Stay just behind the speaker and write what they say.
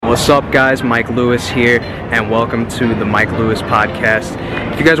What's up, guys? Mike Lewis here, and welcome to the Mike Lewis Podcast.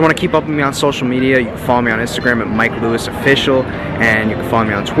 If you guys want to keep up with me on social media, you can follow me on Instagram at Mike Lewis Official, and you can follow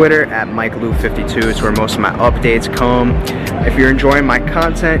me on Twitter at MikeLew52. It's where most of my updates come. If you're enjoying my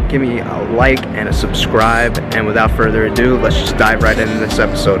content, give me a like and a subscribe, and without further ado, let's just dive right into this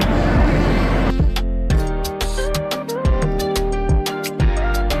episode.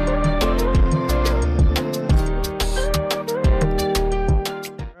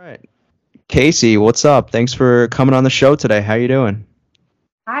 Casey, what's up? Thanks for coming on the show today. How you doing?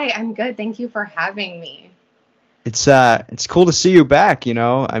 Hi, I'm good. Thank you for having me. It's cool to see you back, you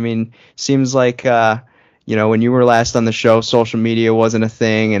know. I mean, seems like when you were last on the show, social media wasn't a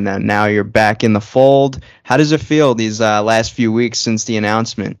thing, and then now you're back in the fold. How does it feel these last few weeks since the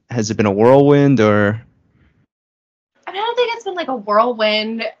announcement? Has it been a whirlwind or? I mean, I don't think it's been like a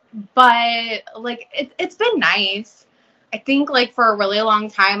whirlwind, but like it's been nice. I think like for a really long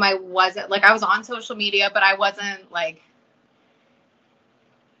time I was on social media, but I wasn't like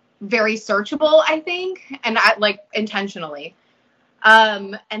very searchable, I think, and I like intentionally.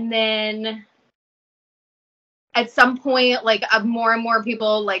 And then at some point, like more and more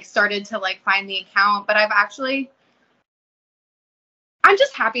people like started to like find the account, but I'm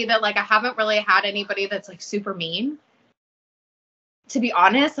just happy that like I haven't really had anybody that's like super mean. To be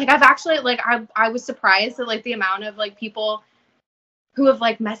honest, like I've actually like I was surprised at like the amount of like people who have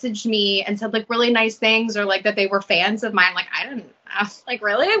like messaged me and said like really nice things or like that they were fans of mine. Like I was like,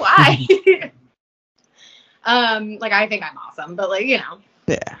 really? Why? Like I think I'm awesome, but like, you know.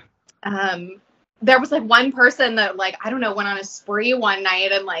 Yeah. There was like one person that like, I don't know, went on a spree one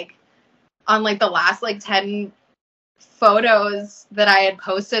night and like on like the last like 10 photos that I had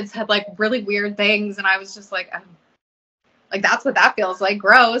posted said like really weird things, and I was just like, like that's what that feels like.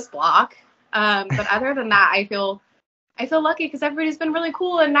 Gross, block. But other than that, I feel lucky because everybody's been really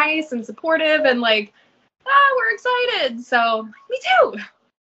cool and nice and supportive and like, we're excited. So me too.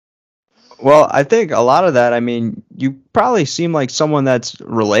 Well, I think a lot of that, I mean, you probably seem like someone that's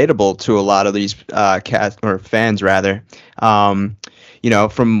relatable to a lot of these cast or fans rather.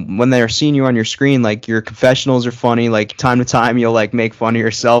 From when they're seeing you on your screen, like your confessionals are funny, like time to time you'll like make fun of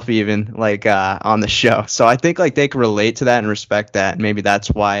yourself even like on the show. So I think like they can relate to that and respect that. And maybe that's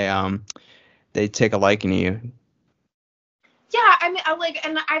why they take a liking to you. Yeah, I mean,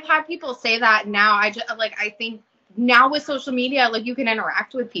 and I've had people say that now. I think now with social media, like you can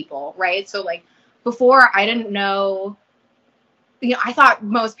interact with people, right? So like before I didn't know, I thought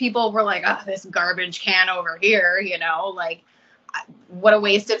most people were like, oh, this garbage can over here, like what a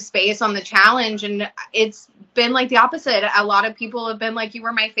waste of space on the challenge. And it's been like the opposite. A lot of people have been like, you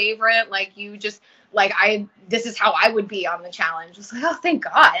were my favorite. Like you just like, this is how I would be on the challenge. It's like, oh, thank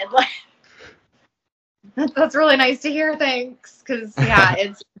God. Like that's really nice to hear. Thanks. Cause yeah,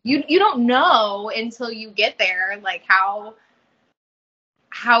 it's, you don't know until you get there, like how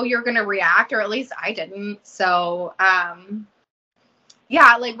you're going to react, or at least I didn't. So,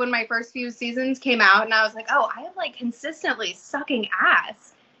 yeah, like when my first few seasons came out and I was like, oh, I am like consistently sucking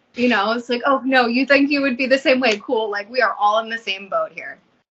ass, it's like, oh no, you think you would be the same way. Cool. Like we are all in the same boat here.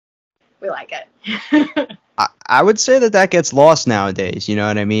 We like it. I would say that gets lost nowadays. You know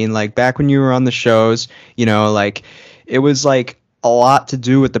what I mean? Like back when you were on the shows, like it was like a lot to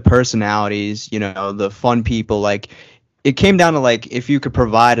do with the personalities, the fun people. Like it came down to like if you could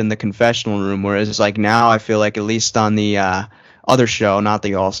provide in the confessional room, whereas it's like now I feel like at least on the other show, not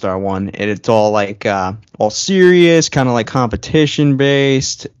the All-Star one, it's all like all serious, kind of like competition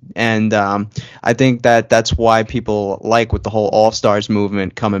based. And I think that's why people like with the whole All-Stars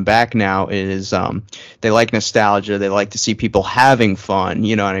movement coming back now is they like nostalgia. They like to see people having fun.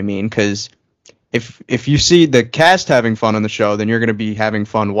 You know what I mean? Because if you see the cast having fun on the show, then you're going to be having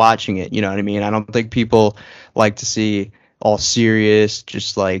fun watching it. You know what I mean? I don't think people like to see all serious,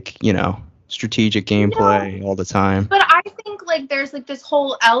 just like, strategic gameplay all the time. But I think like there's like this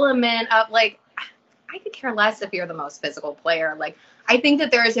whole element of like, I could care less if you're the most physical player. Like, I think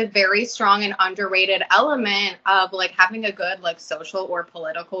that there is a very strong and underrated element of like having a good like social or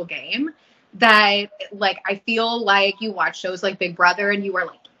political game that like I feel like you watch shows like Big Brother and you are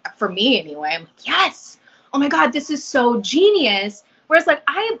like, for me anyway, I'm like, yes, oh my God, this is so genius. Whereas like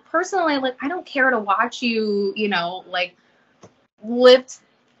I personally like I don't care to watch you, like lift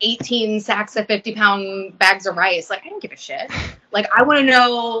 18 sacks of 50-pound bags of rice. Like I don't give a shit. Like I want to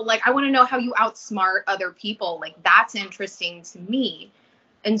know how you outsmart other people. Like that's interesting to me.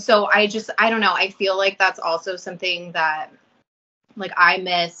 And so I don't know. I feel like that's also something that like I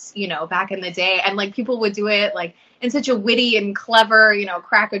miss, back in the day. And like people would do it like in such a witty and clever,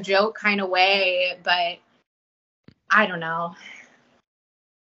 crack a joke kind of way. But I don't know.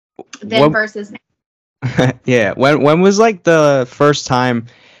 then versus now. Yeah. When was like the first time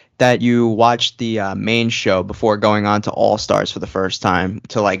that you watched the main show before going on to All Stars for the first time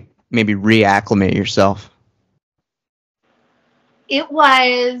to like maybe reacclimate yourself? It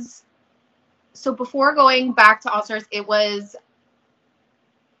was, so before going back to All Stars, it was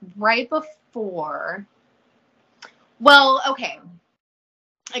right before. Well, okay.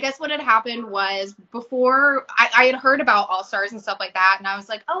 I guess what had happened was before I had heard about All Stars and stuff like that, and I was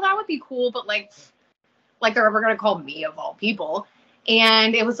like, oh, that would be cool, but like they're ever gonna call me of all people.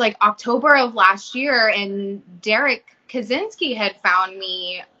 And it was like October of last year, and Derek Kaczynski had found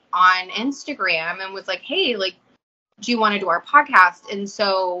me on Instagram and was like, hey, like, do you want to do our podcast? And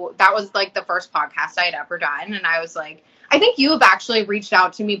so that was like the first podcast I had ever done. And I was like, I think you have actually reached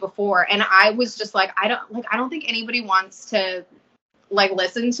out to me before. And I was just like, I don't think anybody wants to like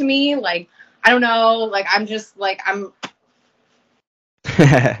listen to me. Like, I don't know. Like, I'm just like,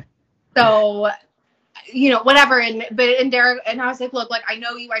 so, you know, whatever. And Derek, and I was like, look, like, I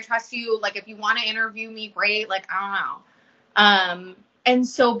know you, I trust you. Like, if you want to interview me, great. Like, I don't know. And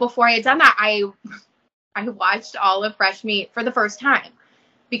so before I had done that, I watched all of Fresh Meat for the first time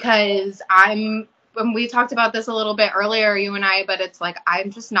because when we talked about this a little bit earlier, you and I, but it's like,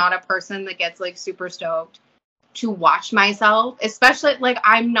 I'm just not a person that gets like super stoked to watch myself, especially like,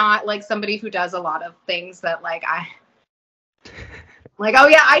 I'm not like somebody who does a lot of things that like, like, oh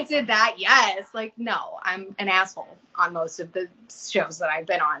yeah, I did that. Yes. Like, no, I'm an asshole on most of the shows that I've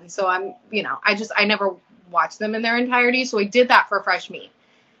been on. So I'm, you know, I never watched them in their entirety. So I did that for Fresh Meat.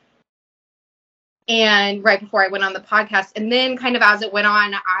 And right before I went on the podcast, and then kind of as it went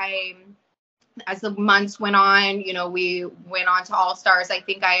on, as the months went on, you know, we went on to All Stars. I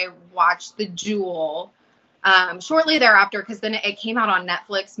think I watched The Jewel shortly thereafter, because then it came out on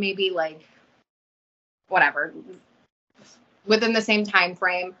Netflix, maybe like whatever, within the same time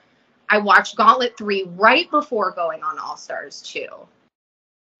frame. I watched Gauntlet 3 right before going on All Stars 2.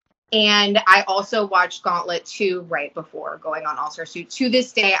 And I also watched Gauntlet 2 right before going on All Stars 2. To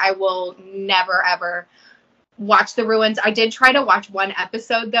this day, I will never, ever watch The Ruins. I did try to watch one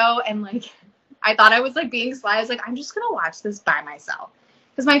episode, though, and, like, I thought I was, like, being sly. I was like, I'm just going to watch this by myself.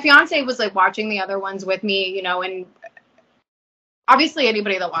 Because my fiance was, like, watching the other ones with me, you know, and obviously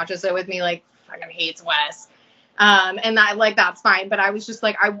anybody that watches it with me, like, fucking hates Wes. And that, like, that's fine. But I was just,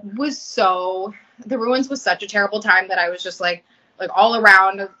 like, The Ruins was such a terrible time that I was just, like all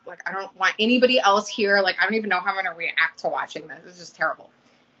around, like, I don't want anybody else here. Like, I don't even know how I'm going to react to watching this. It's just terrible.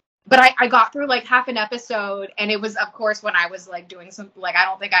 But I got through like half an episode, and it was, of course, when I was like doing some, like, I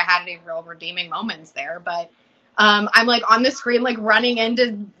don't think I had any real redeeming moments there, but I'm like on the screen, like running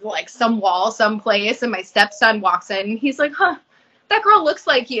into like some wall someplace, and my stepson walks in, and he's like, huh, that girl looks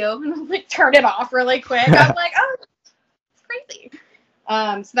like you. And I'm like, turn it off really quick. I'm like, oh, it's crazy.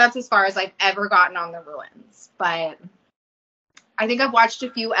 So that's as far as I've ever gotten on The Ruins. But I think I've watched a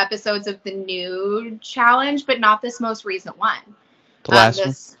few episodes of the new challenge, but not this most recent one. The last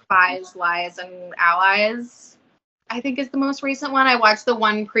one? Spies, Lies, and Allies, I think, is the most recent one. I watched the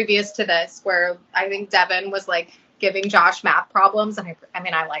one previous to this where I think Devin was like giving Josh math problems. And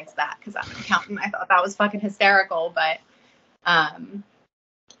I liked that because I'm an accountant. I thought that was fucking hysterical, but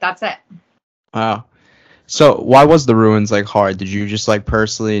that's it. Wow. So why was The Ruins like hard? Did you just like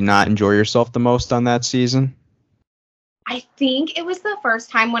personally not enjoy yourself the most on that season? I think it was the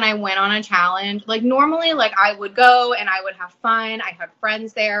first time when I went on a challenge. Like, normally, like, I would go and I would have fun. I had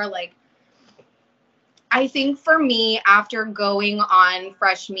friends there. Like, I think for me, after going on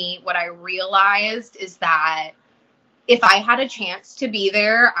Fresh Meat, what I realized is that if I had a chance to be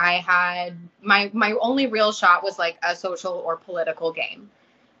there, I had my only real shot was like a social or political game.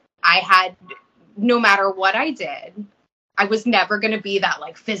 I had, no matter what I did, I was never going to be that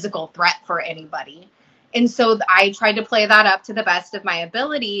like physical threat for anybody. And so I tried to play that up to the best of my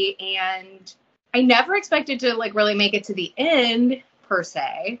ability, and I never expected to like really make it to the end per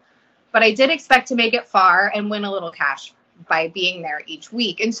se, but I did expect to make it far and win a little cash by being there each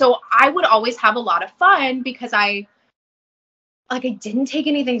week. And so I would always have a lot of fun because I didn't take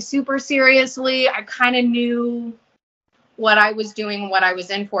anything super seriously. I kind of knew what I was doing, what I was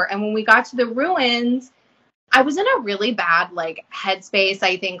in for. And when we got to The Ruins, I was in a really bad, like, headspace.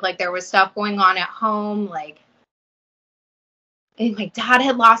 I think, like, there was stuff going on at home, like, and my dad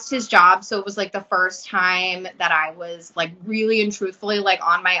had lost his job, so it was, like, the first time that I was, like, really and truthfully, like,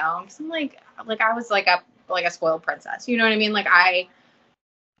 on my own. Because I'm, like, I was, like a spoiled princess, you know what I mean? Like, I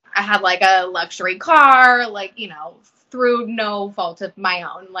had, like, a luxury car, like, you know, through no fault of my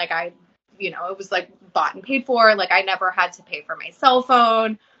own. Like, it was, like, bought and paid for. Like, I never had to pay for my cell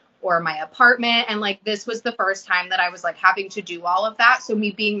phone or my apartment. And like, this was the first time that I was like having to do all of that. So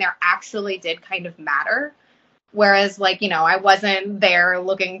me being there actually did kind of matter. Whereas like, you know, I wasn't there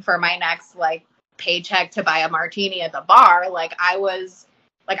looking for my next like paycheck to buy a martini at the bar. Like I was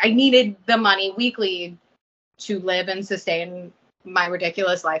like, I needed the money weekly to live and sustain my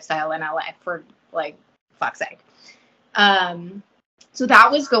ridiculous lifestyle in LA, for like fuck's sake. So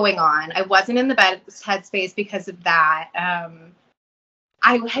that was going on. I wasn't in the best headspace because of that.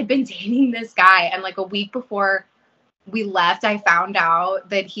 I had been dating this guy, and like a week before we left, I found out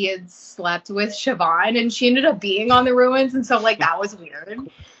that he had slept with Siobhan, and she ended up being on the Ruins, and so like that was weird.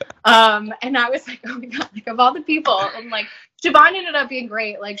 And I was like, oh my god, like of all the people, and like Siobhan ended up being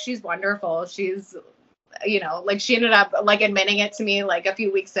great. Like she's wonderful. She's, you know, like she ended up like admitting it to me like a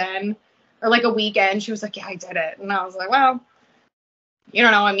few weeks in, or like a weekend. She was like, yeah, I did it, and I was like, well, you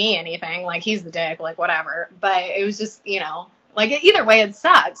don't owe me anything. Like he's the dick, like whatever. But it was just, you know, like either way, it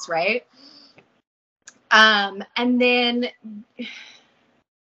sucks, right? And then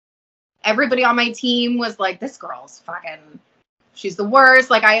everybody on my team was like, this girl's fucking, she's the worst.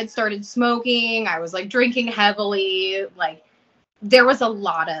 Like I had started smoking. I was like drinking heavily. Like there was a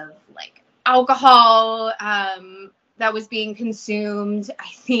lot of like alcohol that was being consumed, I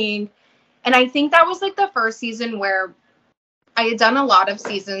think. And I think that was like the first season where I had done a lot of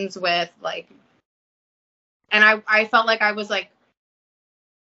seasons with like, and I felt like I was like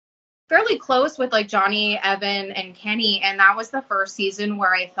fairly close with like Johnny, Evan, and Kenny. And that was the first season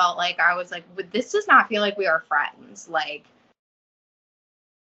where I felt like I was like, this does not feel like we are friends. Like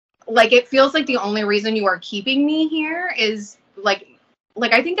it feels like the only reason you are keeping me here is like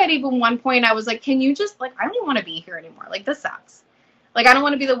I think at even one point I was like, can you just like, I don't want to be here anymore. Like this sucks. Like, I don't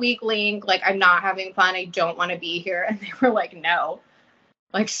want to be the weak link. Like, I'm not having fun. I don't want to be here. And they were like, no,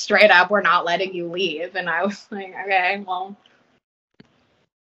 like straight up, we're not letting you leave. And I was like, okay, well,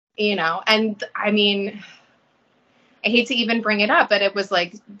 you know, and I mean, I hate to even bring it up, but it was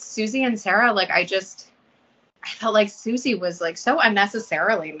like Susie and Sarah. Like, I felt like Susie was like so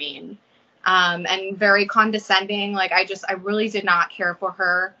unnecessarily mean, and very condescending. Like, I really did not care for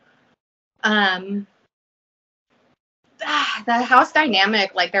her. The house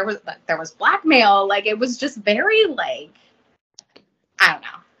dynamic, like there was blackmail, like it was just very like, I don't know,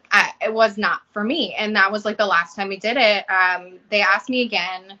 it was not for me. And that was like the last time we did it. They asked me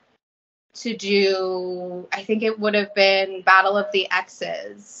again to do, I think it would have been Battle of the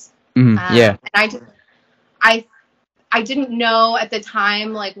Exes. Yeah. And I didn't know at the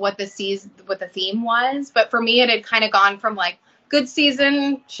time like what the theme was, but for me it had kind of gone from like good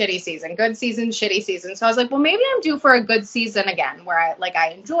season, shitty season, good season, shitty season. So I was like, well, maybe I'm due for a good season again where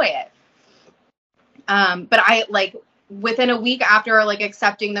I enjoy it. But I like within a week after like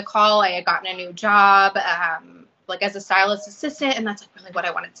accepting the call, I had gotten a new job, like as a stylist assistant. And that's like really what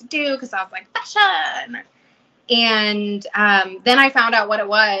I wanted to do, because I was like, fashion. And then I found out what it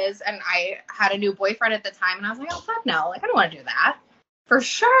was, and I had a new boyfriend at the time, and I was like, oh, fuck no. Like, I don't want to do that. For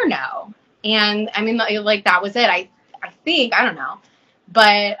sure, no. And I mean, like that was it. I think, I don't know.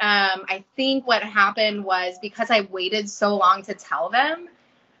 But I think what happened was because I waited so long to tell them,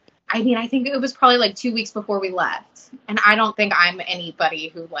 I mean, I think it was probably like 2 weeks before we left. And I don't think I'm anybody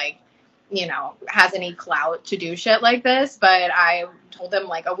who like, you know, has any clout to do shit like this. But I told them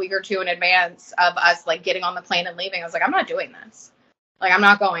like a week or two in advance of us like getting on the plane and leaving. I was like, I'm not doing this. Like, I'm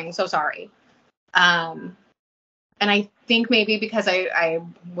not going. So sorry. And I think maybe because I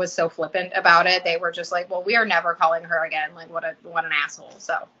was so flippant about it, they were just like, well, we are never calling her again. Like, what an asshole.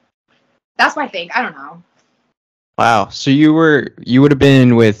 So that's my thing. I don't know. Wow. So you would have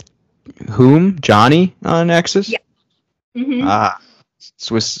been with whom? Johnny on Exes? Yeah. Mm-hmm.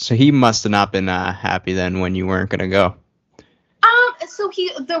 So he must have not been happy then when you weren't going to go. So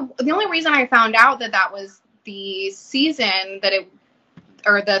the only reason I found out that was the season that it,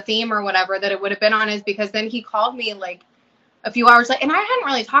 or the theme or whatever that it would have been on, is because then he called me like a few hours later, and I hadn't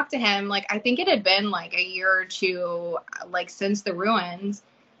really talked to him. Like, I think it had been like a year or two, like since the Ruins.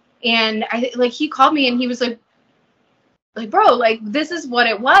 And he called me and he was like, bro, like, this is what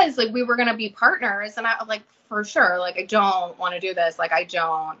it was. Like, we were going to be partners. And I was like, for sure. Like, I don't want to do this. Like, I'm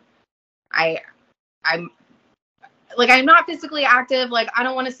not physically active. Like, I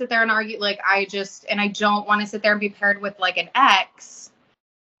don't want to sit there and argue. Like, I don't want to sit there and be paired with like an ex,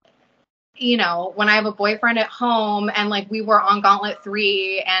 you know, when I have a boyfriend at home. And like, we were on Gauntlet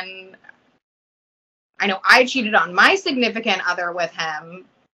 3, and I know I cheated on my significant other with him.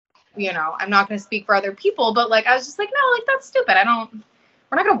 You know, I'm not going to speak for other people, but like, I was just like, no, like, that's stupid.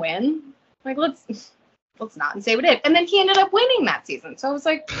 we're not going to win. Like, let's not, and say we did. And then he ended up winning that season. So I was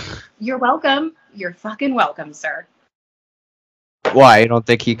like, you're welcome. You're fucking welcome, sir. Why? You don't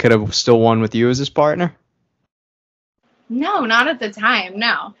think he could have still won with you as his partner? No, not at the time.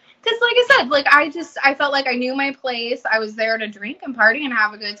 No. Because, like I said, like I felt like I knew my place. I was there to drink and party and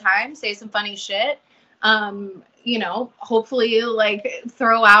have a good time, say some funny shit. Hopefully, like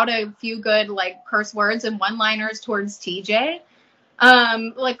throw out a few good like curse words and one-liners towards TJ.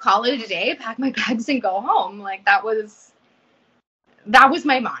 Like call it a day, pack my bags and go home. Like that was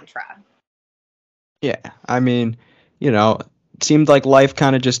my mantra. Yeah, I mean, it seemed like life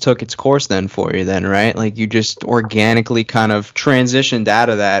kind of just took its course then for you then, right? Like you just organically kind of transitioned out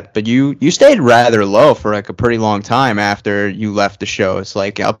of that, but you stayed rather low for like a pretty long time after you left the show. It's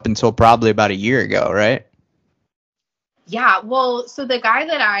like up until probably about a year ago, right? Yeah, well, so the guy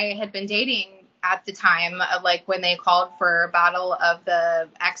that I had been dating at the time, like when they called for Battle of the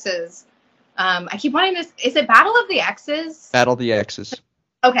Exes, I keep wanting this. Is it Battle of the Exes? Battle the X's.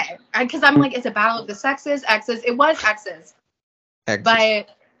 Okay, because I'm like, is it Battle of the Sexes? Exes? It was Exes, X's. but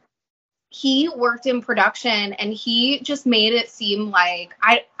he worked in production and he just made it seem like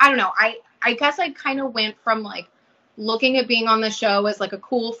I don't know. I guess I kind of went from like looking at being on the show as like a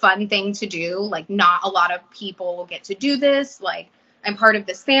cool, fun thing to do. Like not a lot of people get to do this. Like I'm part of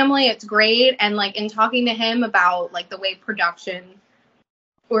this family. It's great. And like in talking to him about like the way production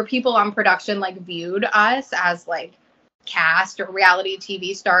or people on production like viewed us as like cast or reality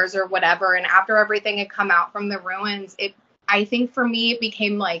TV stars or whatever. And after everything had come out from the ruins, I think for me, it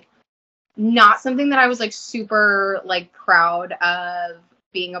became like not something that I was like super like proud of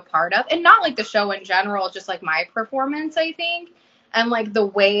being a part of, and not like the show in general, just like my performance, I think, and like the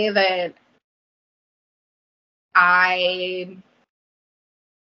way that I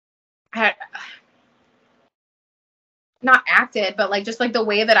had not acted, but like just like the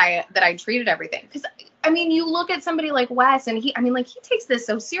way that I treated everything. Because I mean, you look at somebody like Wes, and he takes this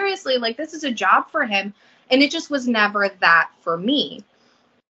so seriously. Like this is a job for him, and it just was never that for me.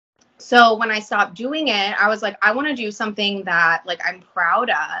 So when I stopped doing it, I was like, I want to do something that like I'm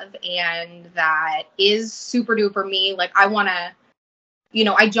proud of and that is super duper me. Like I want to,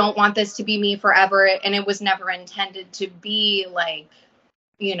 I don't want this to be me forever. And it was never intended to be like,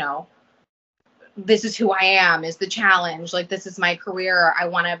 you know, this is who I am, is the challenge. Like this is my career. I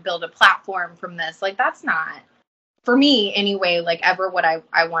want to build a platform from this. Like that's not for me anyway, like ever what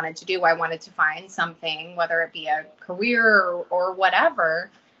I wanted to do. I wanted to find something, whether it be a career or whatever,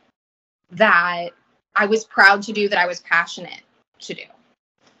 that I was proud to do, that I was passionate to do.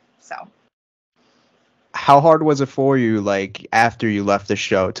 So How hard was it for you, like after you left the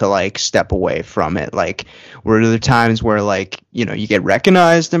show, to like step away from it? Like, were there times where like you get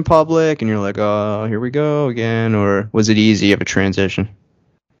recognized in public and you're like, oh, here we go again, or was it easy of a transition?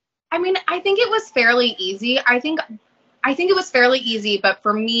 I mean, I think it was fairly easy. I think it was fairly easy, but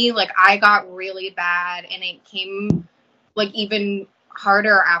for me, like I got really bad, and it came like even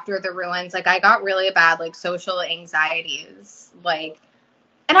harder after the ruins. Like I got really bad like social anxieties, like,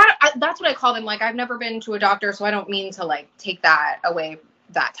 and that's what I call them. Like I've never been to a doctor, so I don't mean to like take that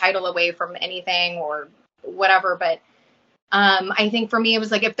title away from anything or whatever, but I think for me it was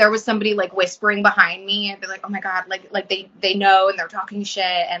like if there was somebody like whispering behind me, I'd be like, oh my god, like they know and they're talking shit,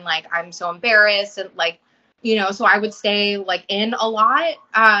 and like I'm so embarrassed, and like so I would stay like in a lot,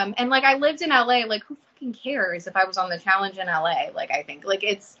 and like I lived in LA. Like who fucking cares if I was on the challenge in LA? Like I think like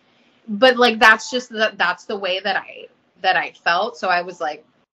it's, but like that's just that's the way that I felt. So I was like,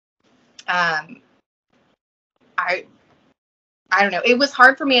 I don't know. It was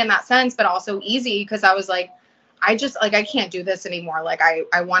hard for me in that sense, but also easy because I was like, I just like I can't do this anymore. Like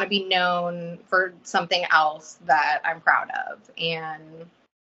I want to be known for something else that I'm proud of, and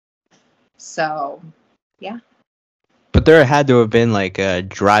so yeah. But there had to have been like a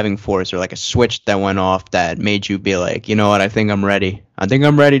driving force or like a switch that went off that made you be like, you know what, I think I'm ready. I think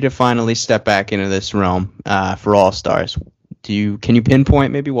I'm ready to finally step back into this realm for All Stars. Can you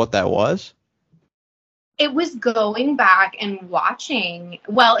pinpoint maybe what that was? It was going back and watching.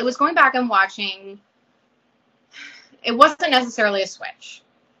 Well, it was going back and watching. It wasn't necessarily a switch.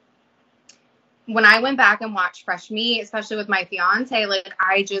 When I went back and watched Fresh Meat, especially with my fiance, like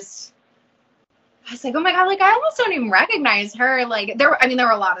I was like, oh my god, like I almost don't even recognize her. Like there were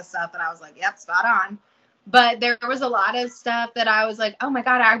a lot of stuff that I was like, yep, spot on. But there was a lot of stuff that I was like, oh my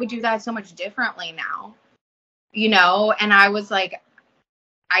god, I would do that so much differently now. And I was like,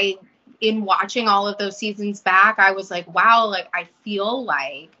 in watching all of those seasons back, I was like, wow, like I feel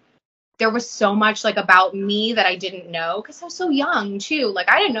like there was so much like about me that I didn't know because I was so young too. Like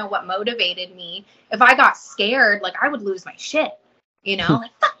I didn't know what motivated me. If I got scared, like I would lose my shit,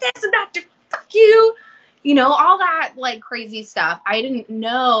 like fuck this and that, fuck you, all that like crazy stuff. I didn't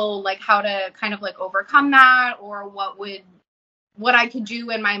know like how to kind of like overcome that or what what I could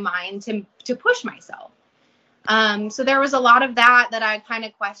do in my mind to push myself. So there was a lot of that I kind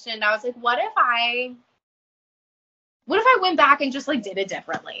of questioned. I was like, what if I went back and just like did it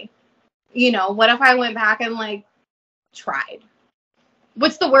differently? You know, what if I went back and like tried?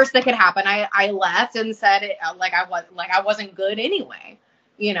 What's the worst that could happen? I left and said it, I wasn't good anyway.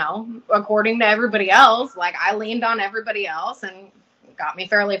 You know, according to everybody else, like I leaned on everybody else and got me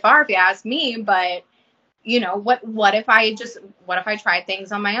fairly far if you ask me. But you know, what if I tried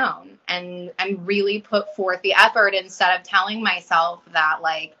things on my own and really put forth the effort instead of telling myself that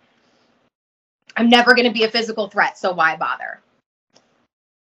like I'm never going to be a physical threat, so why bother?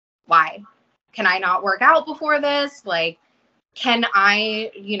 Why? Can I not work out before this? Like, can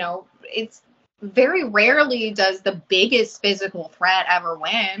I, you know, it's very rarely does the biggest physical threat ever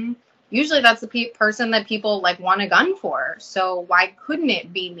win. Usually that's the person that people like want a gun for. So why couldn't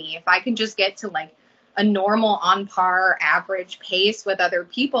it be me? If I can just get to like a normal on par average pace with other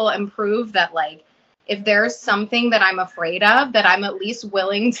people and prove that like if there's something that I'm afraid of, that I'm at least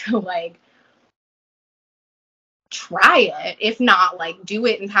willing to like try it, if not like do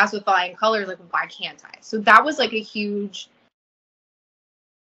it and pass with flying colors, like why can't I? So that was like a huge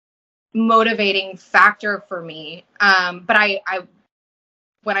motivating factor for me. But I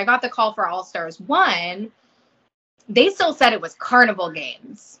when I got the call for All Stars 1, they still said it was Carnival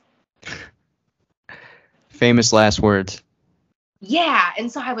Games. Famous last words. Yeah,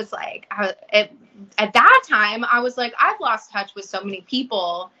 and so I was like, at that time, I was like, I've lost touch with so many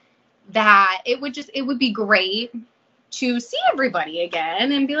people that it would be great to see everybody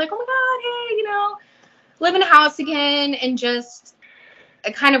again and be like, oh my God, hey, you know, live in a house again and just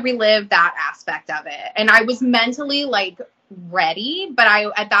kind of relive that aspect of it. And I was mentally like ready, but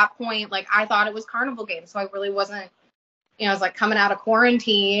at that point, like I thought it was Carnival Games. So I really wasn't, you know, I was like coming out of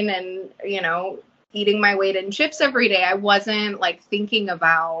quarantine and, you know, eating my weight in chips every day. I wasn't like thinking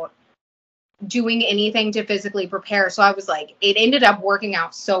about doing anything to physically prepare. So I was like, it ended up working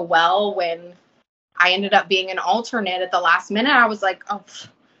out so well when I ended up being an alternate at the last minute. I was like, oh,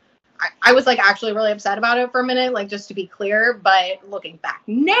 I was like actually really upset about it for a minute, like just to be clear. But looking back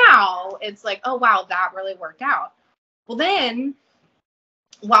now, it's like, oh wow, that really worked out. Well, then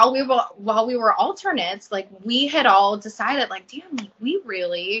while we were alternates, like we had all decided, like, damn, like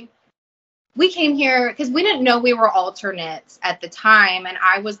we came here because we didn't know we were alternates at the time, and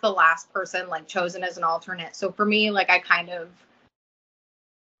I was the last person like chosen as an alternate. So for me, like I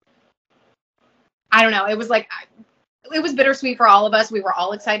don't know, it was like it was bittersweet for all of us. We were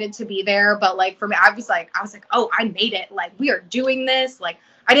all excited to be there, but like for me, I was like, oh, I made it. Like we are doing this. Like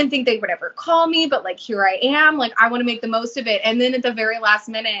I didn't think they would ever call me, but like here I am. Like I want to make the most of it. And then at the very last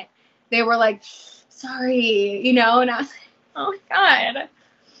minute, they were like, sorry, you know, and I was like, oh my God.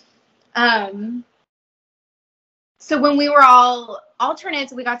 So when we were all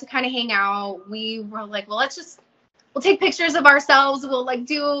alternates, we got to kind of hang out. We were like, well, we'll take pictures of ourselves. We'll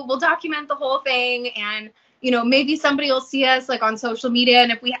document the whole thing. And, you know, maybe somebody will see us like on social media.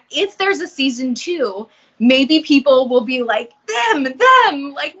 And if there's a season 2, maybe people will be like them,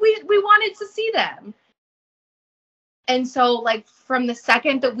 like we wanted to see them. And so like from the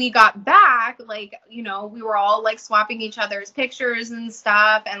second that we got back, like, you know, we were all like swapping each other's pictures and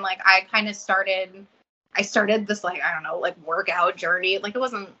stuff. And like, I started this, like, I don't know, like workout journey. Like it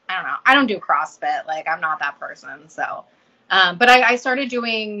wasn't, I don't know. I don't do CrossFit. Like I'm not that person. So, but I started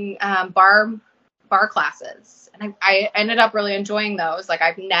doing, bar classes, and I ended up really enjoying those. Like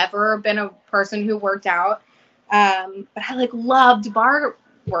I've never been a person who worked out. But I like loved bar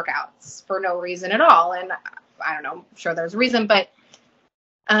workouts for no reason at all. And I don't know, I'm sure there's a reason, but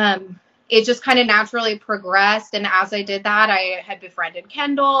it just kind of naturally progressed. And as I did that, I had befriended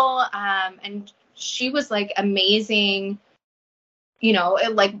Kendall, and she was like amazing. You know,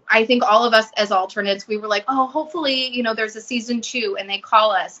 like I think all of us as alternates, we were like, oh, hopefully, you know, there's a season 2 and they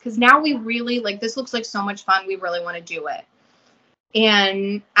call us, because now we really like, this looks like so much fun. We really want to do it.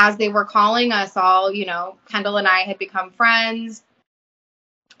 And as they were calling us all, you know, Kendall and I had become friends,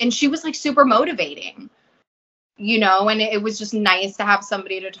 and she was like super motivating. You know, and it was just nice to have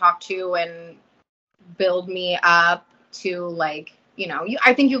somebody to talk to and build me up to like, you know,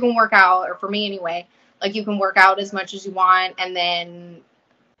 I think you can work out, or for me anyway, like you can work out as much as you want. And then,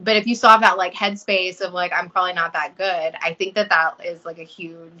 but if you still have that like headspace of like, I'm probably not that good, I think that is like a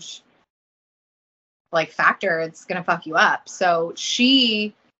huge like factor. It's going to fuck you up. So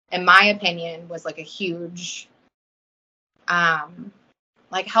she, in my opinion, was like a huge,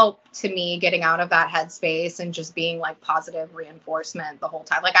 like help to me getting out of that headspace and just being like positive reinforcement the whole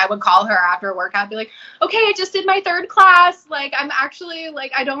time. Like I would call her after a workout, be like, okay, I just did my 3rd class. Like I'm actually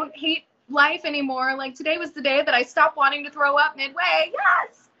like, I don't hate life anymore. Like, today was the day that I stopped wanting to throw up midway.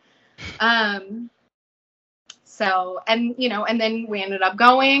 Yes. So, and, you know, and then we ended up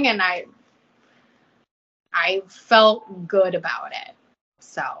going, and I felt good about it.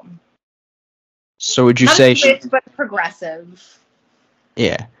 So would you not say, switch, but progressive.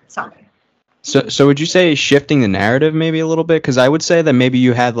 yeah. Sorry. So would you say shifting the narrative maybe a little bit? Because I would say that maybe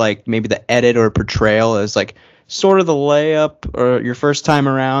you had like maybe the edit or portrayal as like sort of the layup or your first time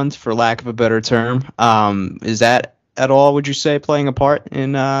around, for lack of a better term. Is that at all, would you say, playing a part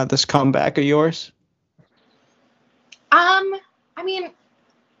in this comeback of yours? I mean,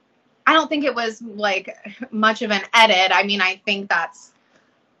 I don't think it was like much of an edit. I mean, I think that's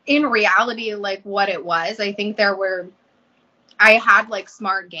in reality like what it was. I think I had like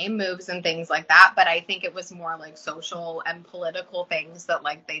smart game moves and things like that, but I think it was more like social and political things that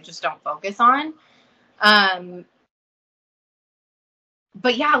like they just don't focus on.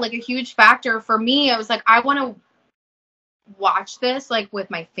 But yeah, like a huge factor for me, I was like, I want to watch this like with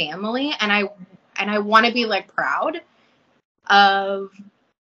my family, and I want to be like proud of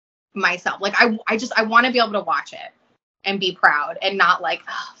myself. Like I want to be able to watch it and be proud and not like,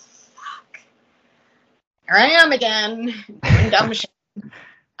 oh fuck, here I am again doing dumb shit.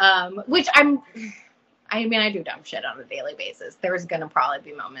 Which I mean, I do dumb shit on a daily basis. There's gonna probably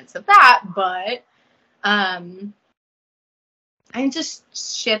be moments of that, but I'm just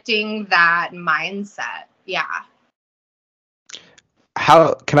shifting that mindset. Yeah.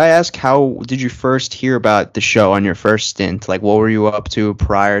 How can I ask, how did you first hear about the show on your first stint? Like, what were you up to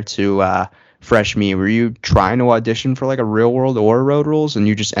prior to Fresh Me? Were you trying to audition for like a Real World or Road Rules, and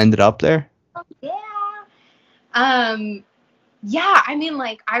you just ended up there? Yeah. Yeah, I mean,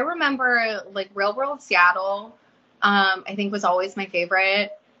 like, I remember, like, Real World Seattle, I think was always my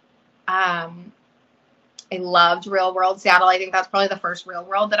favorite. I loved Real World Seattle. I think that's probably the first Real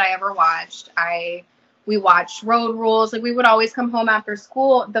World that I ever watched. We watched Road Rules. Like, we would always come home after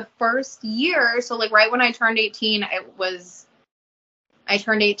school. The first year, so, like, right when I turned 18, I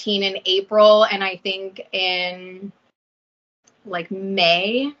turned 18 in April, and I think in, like,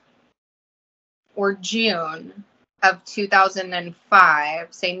 May or June of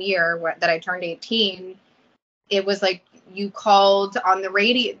 2005, same year that I turned 18, it was like you called on the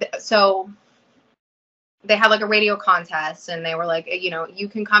radio. So they had like a radio contest, and they were like, you know, you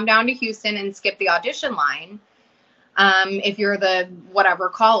can come down to Houston and skip the audition line if you're the whatever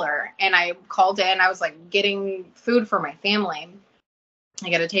caller. And I called in. I was like getting food for my family.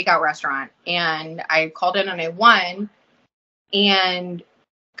 I got a takeout restaurant, and I called in and I won. And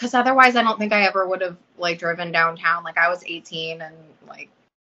because otherwise I don't think I ever would have like driven downtown. Like, I was 18, and like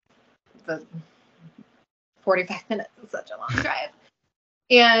the 45 minutes is such a long drive.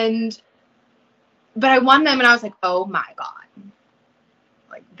 But I won them, and I was like, oh my God,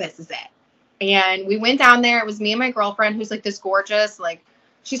 like, this is it. And we went down there. It was me and my girlfriend, who's like this gorgeous, like,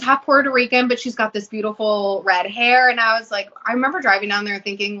 she's half Puerto Rican, but she's got this beautiful red hair. And I was like, I remember driving down there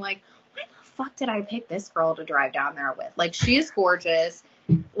thinking like, why the fuck did I pick this girl to drive down there with? Like, she's gorgeous.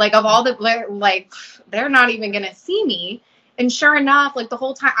 Like, of all the, like, they're not even going to see me. And sure enough, like, the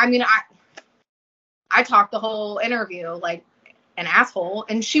whole time, I mean, I talked the whole interview like an asshole,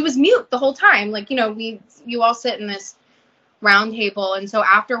 and she was mute the whole time. Like, you know, you all sit in this round table. And so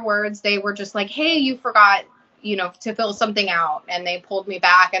afterwards they were just like, hey, you forgot, you know, to fill something out. And they pulled me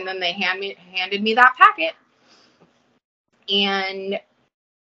back, and then they handed me that packet. And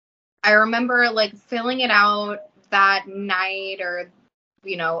I remember like filling it out that night, or,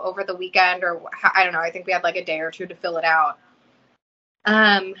 you know, over the weekend, or I don't know. I think we had like a day or two to fill it out.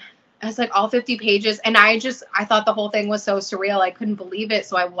 It's like all 50 pages. And I thought the whole thing was so surreal. I couldn't believe it.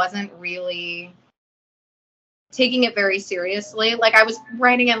 So I wasn't really taking it very seriously. Like, I was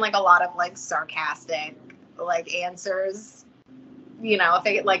writing in like a lot of like sarcastic like answers, you know,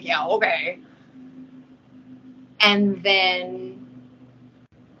 thinking like, yeah, okay. And then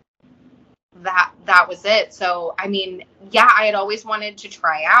that was it. So, I mean, yeah, I had always wanted to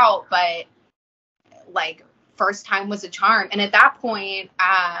try out, but like, first time was a charm. And at that point,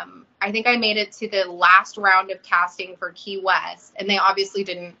 I think I made it to the last round of casting for Key West, and they obviously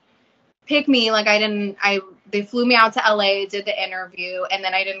didn't pick me. Like, they flew me out to LA, did the interview, and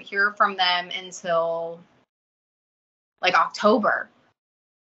then I didn't hear from them until like October.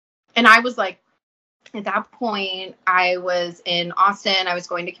 And I was like, at that point, I was in Austin. I was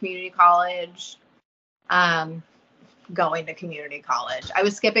going to community college. I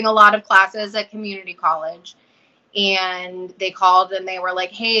was skipping a lot of classes at community college. And they called, and they were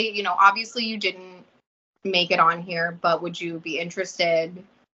like, hey, you know, obviously you didn't make it on here, but would you be interested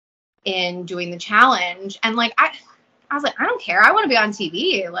in doing the challenge? And like, I was like, I don't care. I want to be on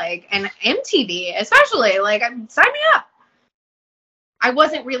TV, like, and MTV especially. Like, sign me up. I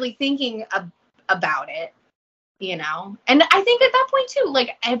wasn't really thinking about it, you know? And I think at that point too,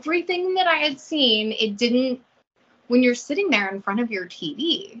 like everything that I had seen, it didn't, when you're sitting there in front of your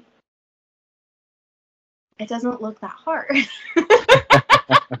TV, it doesn't look that hard.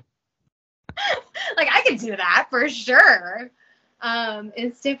 Like I could do that for sure.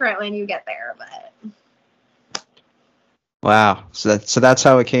 It's different when you get there, but. Wow. So that's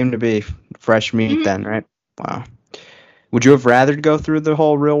how it came to be, Fresh Meat then, right? Wow. Would you have rather go through the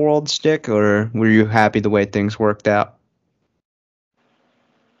whole real world stick, or were you happy the way things worked out?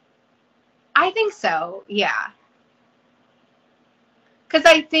 I think so, yeah. Because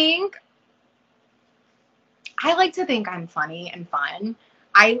I like to think I'm funny and fun.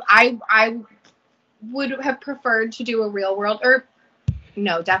 I would have preferred to do a real world, or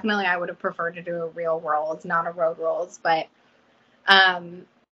no, definitely I would have preferred to do a real world, not a Road Rules, but I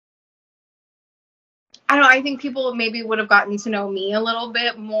don't know, I think people maybe would have gotten to know me a little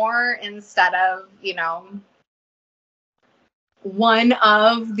bit more instead of, you know, one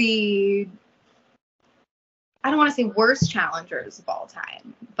of the, I don't want to say worst challengers of all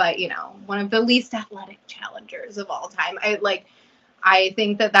time, but, you know, one of the least athletic challengers of all time. I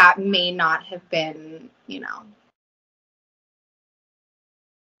think that may not have been, you know,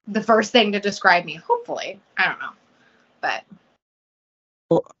 the first thing to describe me, hopefully. I don't know. But.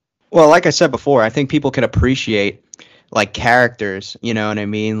 Well, like I said before, I think people can appreciate, like, characters, you know what I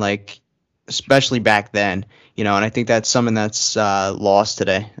mean? Like, especially back then, you know, and I think that's something that's lost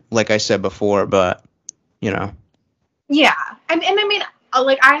today, like I said before, but, you know. Yeah. And I mean,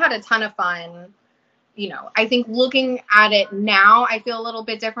 like, I had a ton of fun. You know, I think looking at it now, I feel a little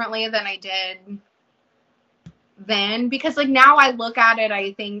bit differently than I did then, because like now I look at it,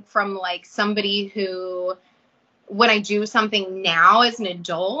 I think from like somebody who, when I do something now as an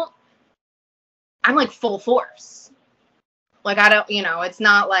adult, I'm like full force. Like I don't, you know, it's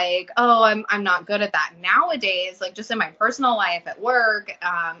not like, oh, I'm not good at that nowadays. Like just in my personal life, at work,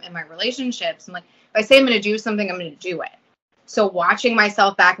 in my relationships, and like if I say I'm going to do something, I'm going to do it. So watching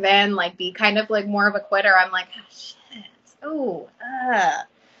myself back then, like be kind of like more of a quitter, I'm like, oh, shit. Oh,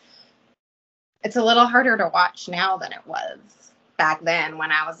 it's a little harder to watch now than it was back then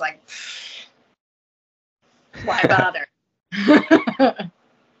when I was like, why bother?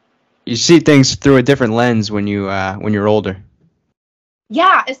 You see things through a different lens when you're older.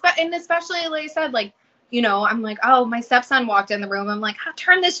 Yeah, and especially like I said, like, you know, I'm like, oh, my stepson walked in the room. I'm like, oh,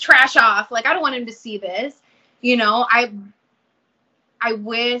 turn this trash off. Like, I don't want him to see this. You know, I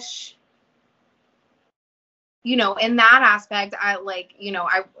wish, you know, in that aspect, I like, you know,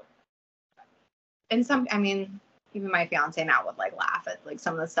 I mean, even my fiance now would like laugh at like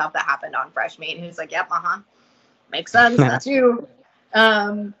some of the stuff that happened on Fresh Meat. He's like, yep, makes sense. That's you.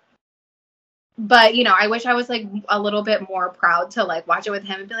 But, you know, I wish I was like a little bit more proud to like watch it with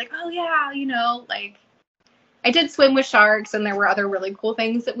him and be like, oh yeah, you know, like I did swim with sharks and there were other really cool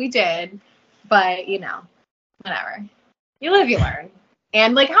things that we did, but you know, whatever. You live, you learn.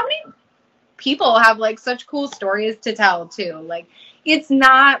 And like how many people have like such cool stories to tell too? Like it's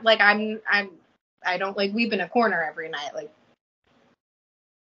not like I don't like weep in a corner every night. Like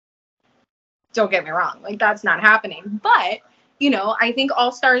don't get me wrong, like that's not happening. But you know, I think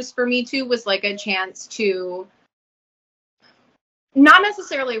All Stars for me too was like a chance to not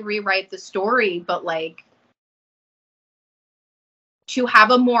necessarily rewrite the story, but like to have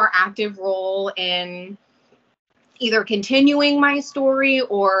a more active role in either continuing my story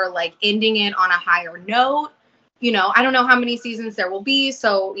or like ending it on a higher note. You know, I don't know how many seasons there will be.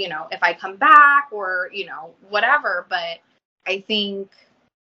 So, you know, if I come back or, you know, whatever, but I think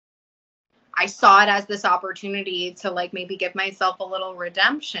I saw it as this opportunity to like maybe give myself a little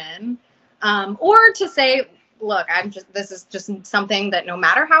redemption, or to say, look, this is just something that no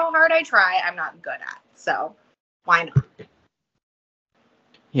matter how hard I try, I'm not good at. So why not?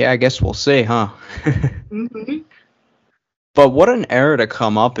 Yeah, I guess we'll see, huh? Mm-hmm. But what an era to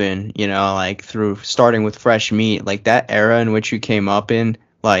come up in, you know, like through starting with Fresh Meat, like that era in which you came up in,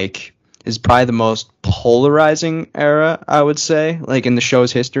 like is probably the most polarizing era, I would say, like in the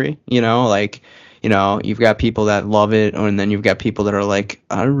show's history, you know, like, you know, you've got people that love it, and then you've got people that are like,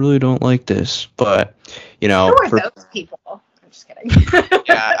 I really don't like this, but, you know. Who are those people? I'm just kidding.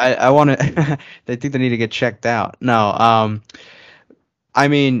 Yeah, I want to, they think they need to get checked out. No, I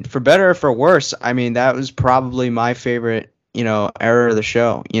mean, for better or for worse, I mean, that was probably my favorite, you know, era of the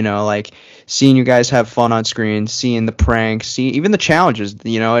show, you know, like seeing you guys have fun on screen, seeing the pranks, even the challenges,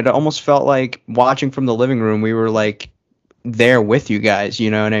 you know, it almost felt like watching from the living room. We were like there with you guys,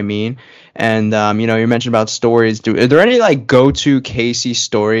 you know what I mean? And you know, you mentioned about stories. Are there any like go-to Casey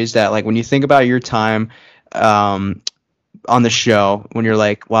stories that like when you think about your time um on the show when you're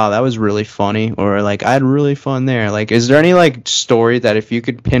like, wow, that was really funny, or like I had really fun there? Like, is there any like story that if you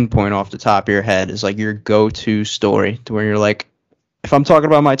could pinpoint off the top of your head is like your go-to story to where you're like, if I'm talking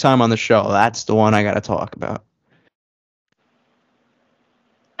about my time on the show, that's the one I got to talk about?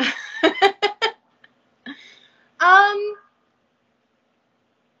 um,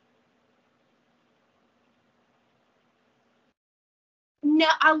 no,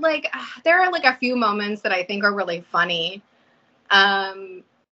 I like there are like a few moments that I think are really funny. Um,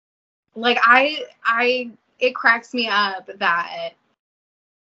 like it cracks me up that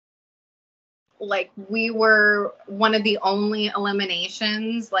like we were one of the only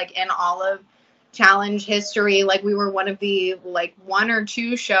eliminations like in all of challenge history. Like we were one of the like one or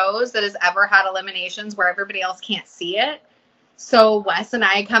two shows that has ever had eliminations where everybody else can't see it. So Wes and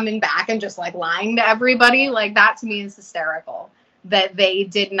I coming back and just like lying to everybody, like that to me is hysterical that they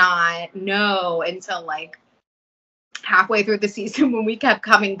did not know until like halfway through the season when we kept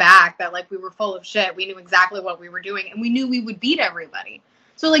coming back that like we were full of shit. We knew exactly what we were doing and we knew we would beat everybody.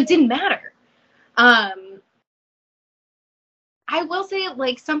 So like didn't matter. Um, I will say,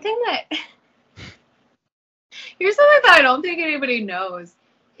 like, something that here's something that I don't think anybody knows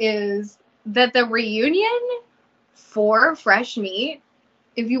is that the reunion for Fresh Meat,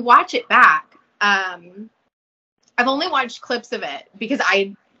 if you watch it back, I've only watched clips of it because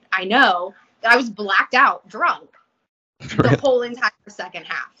I know that I was blacked out drunk the whole entire second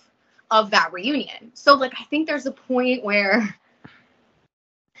half of that reunion. So, like, I think there's a point where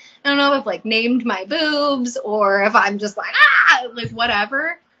I don't know if like named my boobs or if I'm just like, like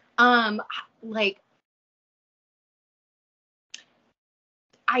whatever. Like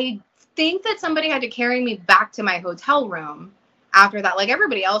I think that somebody had to carry me back to my hotel room after that. Like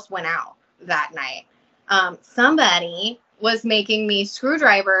everybody else went out that night. Somebody was making me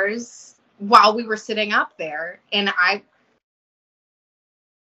screwdrivers while we were sitting up there, and I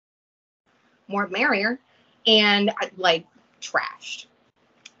more merrier, and I like trashed.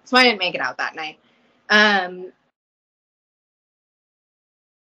 So I didn't make it out that night.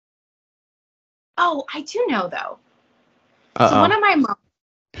 Oh, I do know though. So one of my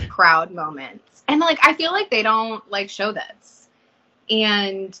proud moments, and like I feel like they don't like show this,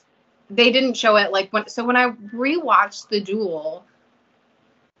 and they didn't show it like when I rewatched the duel,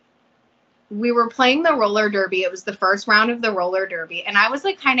 we were playing the roller derby. It was the first round of the roller derby, and I was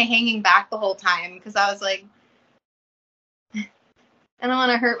like kind of hanging back the whole time because I was like, I don't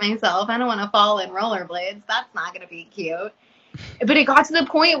want to hurt myself. I don't want to fall in rollerblades. That's not going to be cute. But it got to the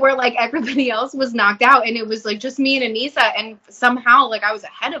point where like everybody else was knocked out and it was like just me and Anissa, and somehow like I was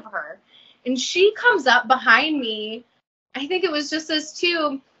ahead of her. And she comes up behind me. I think it was just us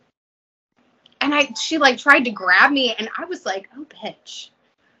two. And she like tried to grab me and I was like, oh bitch.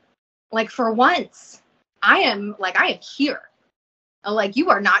 Like for once, I am here. Like you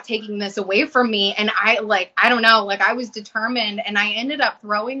are not taking this away from me. And I don't know, like I was determined and I ended up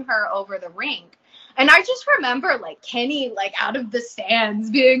throwing her over the rink. And I just remember like Kenny like out of the stands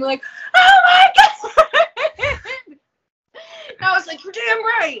being like, oh my God. And I was like, you're damn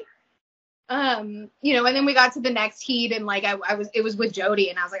right. You know, and then we got to the next heat and like it was with Jody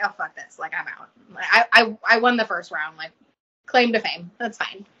and I was like, oh fuck this. Like I'm out. Like, I won the first round, like claim to fame. That's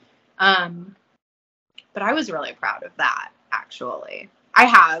fine. But I was really proud of that, actually. I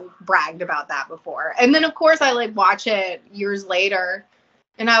have bragged about that before. And then of course I like watch it years later.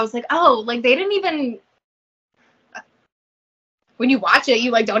 And I was like, oh, like they didn't even, when you watch it, you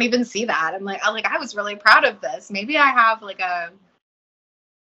like don't even see that. I'm like, I was really proud of this. Maybe I have like a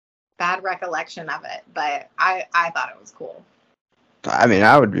bad recollection of it, but I thought it was cool. I mean,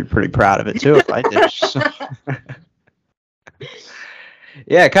 I would be pretty proud of it too if I did.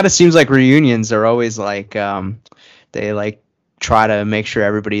 Yeah, it kind of seems like reunions are always like, they like try to make sure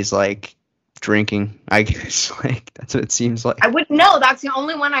everybody's like drinking. I guess like that's what it seems like. I wouldn't know. That's the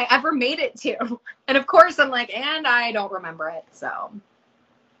only one I ever made it to. And of course I'm like, and I don't remember it. So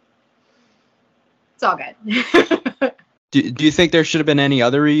it's all good. Do you think there should have been any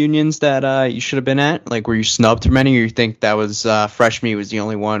other reunions that you should have been at? Like, were you snubbed from any, or you think that was Fresh Meat was the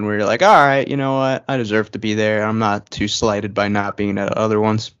only one where you're like, all right, you know what, I deserve to be there. I'm not too slighted by not being at other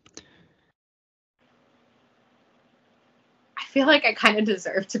ones. I feel like I kind of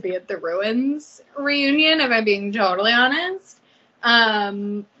deserve to be at the Ruins reunion, if I'm being totally honest.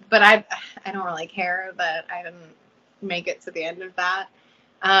 But I don't really care that I didn't make it to the end of that.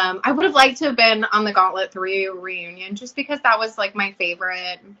 I would have liked to have been on the Gauntlet 3 reunion just because that was like my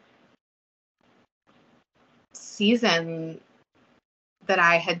favorite season that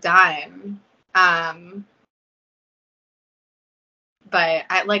I had done. But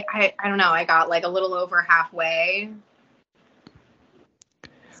I don't know, I got like a little over halfway.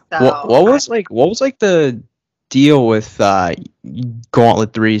 So What was the deal with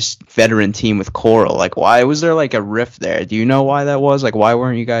Gauntlet 3's veteran team with Coral? Like, why was there like a rift there? Do you know why that was? Like, why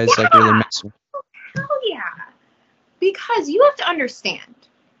weren't you guys like really messing? Hell yeah. Because you have to understand,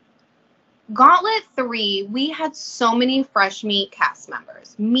 Gauntlet 3, we had so many Fresh Meat cast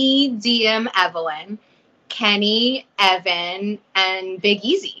members. Me, DM, Evelyn, Kenny, Evan, and Big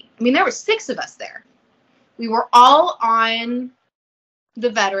Easy. I mean, there were 6 of us there. We were all on the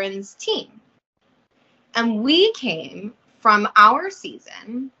veterans team. And we came from our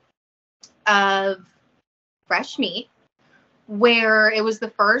season of Fresh Meat, where it was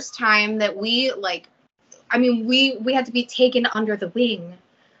the first time that we had to be taken under the wing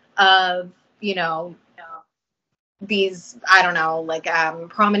of, these, I don't know,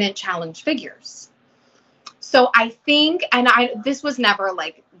 prominent challenge figures. So I think, and this was never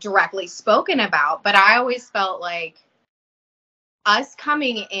like directly spoken about, but I always felt like us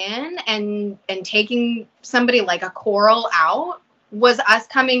coming in and taking somebody like a Coral out was us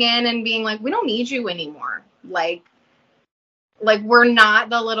coming in and being like, we don't need you anymore. Like we're not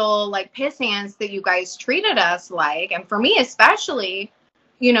the little like piss ants that you guys treated us like. And for me especially,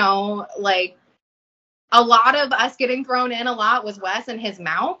 like a lot of us getting thrown in a lot was Wes and his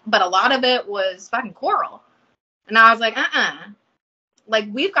mouth, but a lot of it was fucking Coral. And I was like, like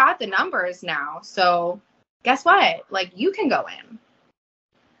we've got the numbers now. So guess what? Like, you can go in.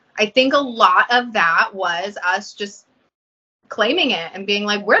 I think a lot of that was us just claiming it and being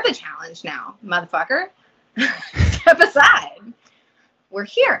like, we're the challenge now, motherfucker. Step aside. We're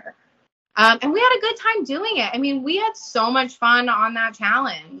here. And we had a good time doing it. I mean, we had so much fun on that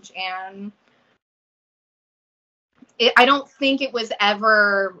challenge. And I don't think it was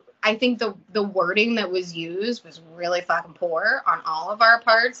ever... I think the wording that was used was really fucking poor on all of our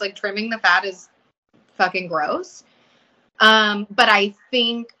parts. Like, trimming the fat is fucking gross. But I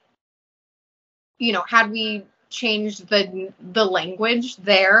think, had we changed the language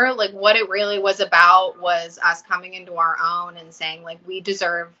there, like what it really was about was us coming into our own and saying, like, we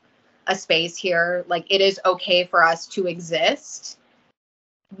deserve a space here. Like, it is okay for us to exist.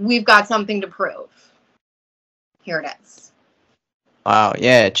 We've got something to prove. Here it is. Wow,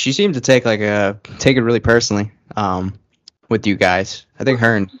 yeah, she seemed to take it really personally with you guys. I think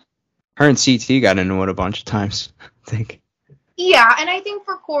her and CT got into it a bunch of times. I think. Yeah, and I think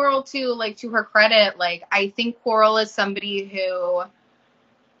for Coral too, like, to her credit, like, I think Coral is somebody who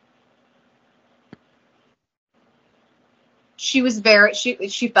she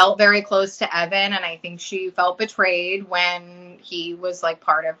felt very close to Evan, and I think she felt betrayed when he was like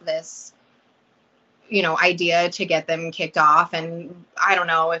part of this idea to get them kicked off. And I don't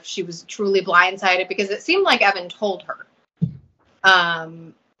know if she was truly blindsided, because it seemed like Evan told her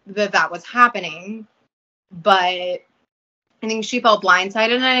that was happening. But I think she felt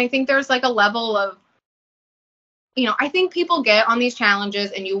blindsided. And I think there's like a level of, I think people get on these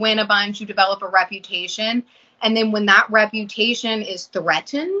challenges and you win a bunch, you develop a reputation. And then when that reputation is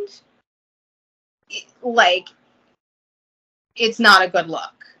threatened, it's not a good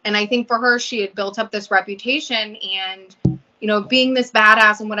look. And I think for her, she had built up this reputation and, being this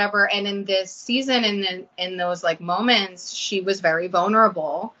badass and whatever. And in this season and in those like moments, she was very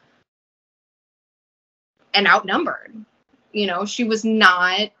vulnerable and outnumbered. She was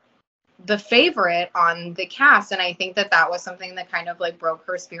not the favorite on the cast. And I think that was something that kind of like broke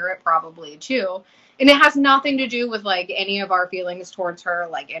her spirit probably too. And it has nothing to do with like any of our feelings towards her,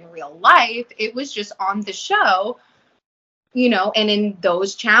 like in real life. It was just on the show. And in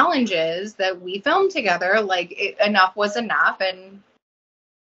those challenges that we filmed together, like enough was enough, and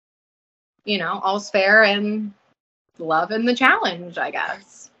all's fair and love in the challenge, I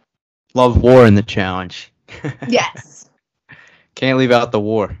guess. Love war in the challenge. Yes. Can't leave out the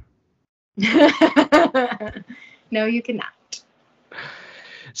war. No, you cannot.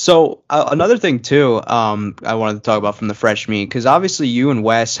 So another thing too, I wanted to talk about from the Fresh Meat, because obviously you and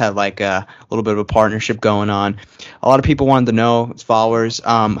Wes had like a little bit of a partnership going on. A lot of people wanted to know, his followers.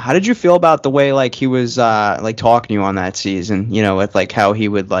 How did you feel about the way like he was like talking to you on that season? With like how he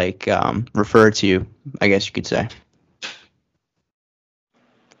would like refer to you, I guess you could say.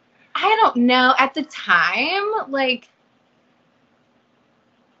 I don't know. At the time, like,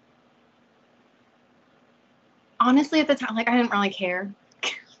 honestly, at the time, like, I didn't really care.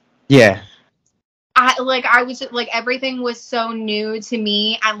 Yeah. I was just like, everything was so new to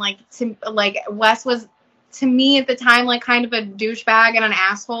me, and Wes was, to me at the time, like kind of a douchebag and an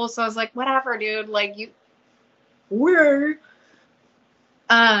asshole. So I was like, whatever, dude. Like, weird.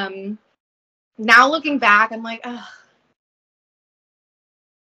 Now looking back, I'm like, ugh,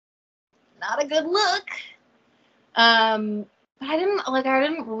 not a good look. But I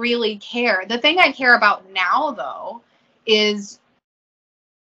didn't really care. The thing I care about now, though, is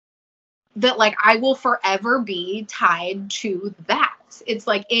that, like, I will forever be tied to that. It's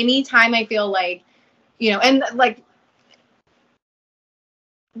like anytime I feel like, you know, and like,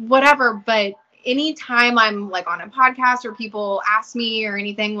 whatever, but anytime I'm like on a podcast or people ask me or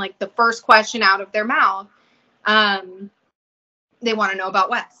anything, like the first question out of their mouth, they want to know about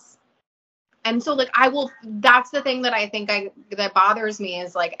Wes. And so, like, that's the thing that I think that bothers me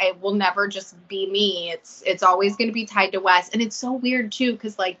is, like, it will never just be me. It's always going to be tied to Wes. And it's so weird too,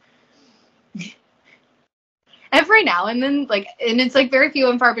 because, like, every now and then, like, and it's like very few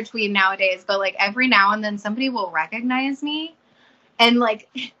and far between nowadays, but like every now and then somebody will recognize me, and like,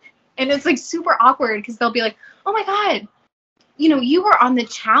 and it's like super awkward because they'll be like, oh my God, you know, you were on the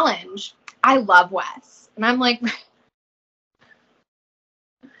challenge. I love Wes. And I'm like,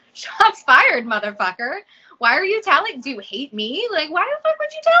 shots fired, motherfucker. Why are you telling? Do you hate me? Like, why the fuck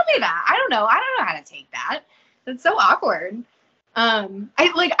would you tell me that? I don't know how to take that. That's so awkward.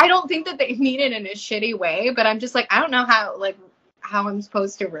 I don't think that they mean it in a shitty way, but I'm just like, I don't know how I'm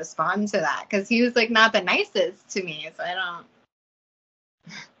supposed to respond to that, because he was like not the nicest to me, so I don't.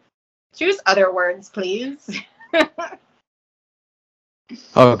 Choose other words, please.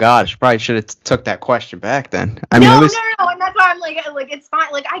 Oh gosh, probably should have took that question back then. I mean, no, no, and that's why I'm like it's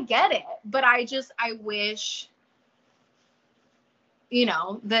fine. Like, I get it, but I wish, you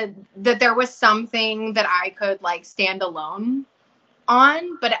know, that there was something that I could like stand alone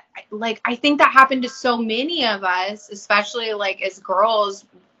on. But like, I think that happened to so many of us, especially like as girls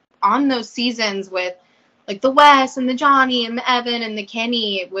on those seasons with like the Wes and the Johnny and the Evan and the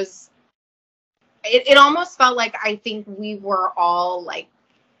Kenny. It almost felt like I think we were all like,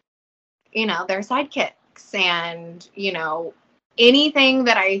 you know, their sidekicks, and, you know, anything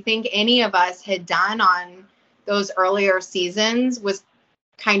that I think any of us had done on those earlier seasons was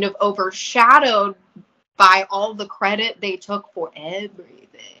kind of overshadowed by all the credit they took for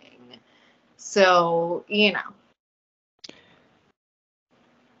everything. So, you know.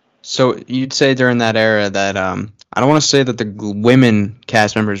 So you'd say during that era that I don't want to say that the women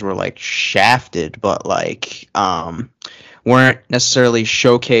cast members were like shafted, but like weren't necessarily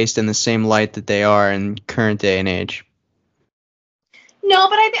showcased in the same light that they are in current day and age. No,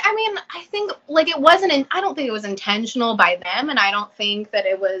 but I think like I don't think it was intentional by them, and I don't think that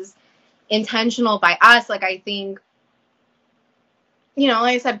it was intentional by us. Like, I think, you know,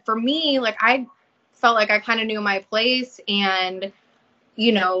 like I said, for me, like, I felt like I kind of knew my place, and,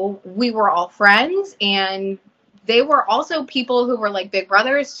 you know, we were all friends, and they were also people who were like big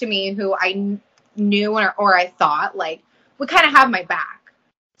brothers to me, who I knew or I thought like would kind of have my back.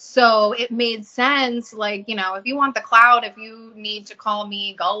 So it made sense, like, you know, if you want the clout, if you need to call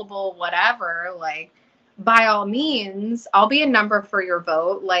me gullible, whatever, like, by all means, I'll be a number for your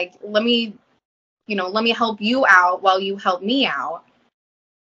vote. Like, let me help you out while you help me out.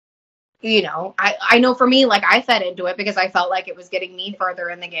 You know, I know for me, like, I fed into it because I felt like it was getting me further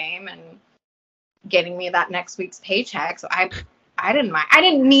in the game and getting me that next week's paycheck. So I didn't mind. I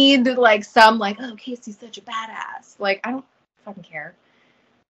didn't need like some like, oh, Casey's such a badass. Like, I don't fucking care.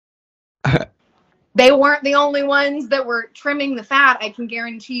 They weren't the only ones that were trimming the fat. I can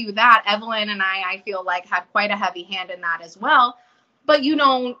guarantee you that. Evelyn and I feel like, had quite a heavy hand in that as well. But you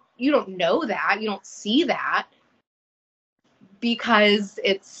don't know that. You don't see that because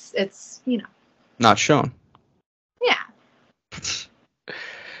it's you know, not shown. Yeah.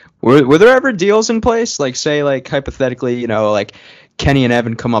 Were there ever deals in place? Like, say, like, hypothetically, you know, like Kenny and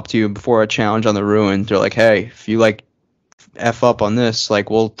Evan come up to you before a challenge on the Ruin. They're like, hey, if you like F up on this, like,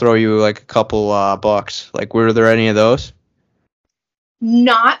 we'll throw you like a couple bucks. Like, were there any of those?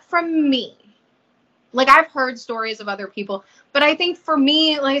 Not from me. Like, I've heard stories of other people, but I think for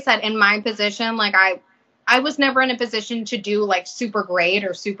me, like I said, in my position, like, I was never in a position to do like super great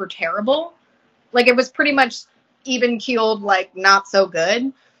or super terrible. Like, it was pretty much even keeled, like, not so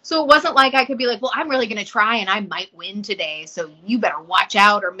good. So it wasn't like I could be like, well, I'm really going to try and I might win today, so you better watch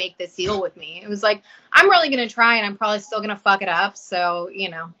out or make this deal with me. It was like, I'm really going to try and I'm probably still going to fuck it up. So, you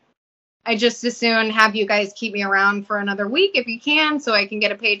know, I just as soon have you guys keep me around for another week if you can, so I can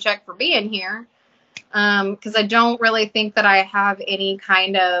get a paycheck for being here. Because I don't really think that I have any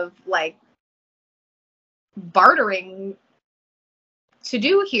kind of like bartering to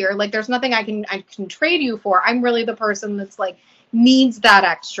do here. Like, there's nothing I can trade you for. I'm really the person that's like needs that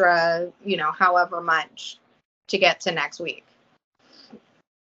extra, you know, however much to get to next week.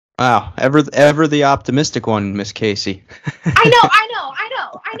 Wow, ever the optimistic one, Miss Casey. I know.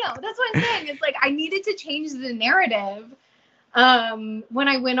 That's what I'm saying. It's like I needed to change the narrative when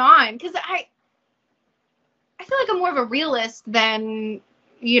I went on, because I feel like I'm more of a realist than,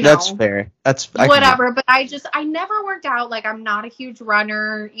 That's fair. Whatever. But I never worked out. Like, I'm not a huge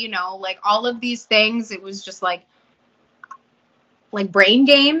runner, like all of these things. It was just like brain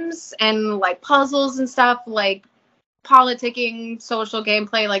games and like puzzles and stuff, like politicking, social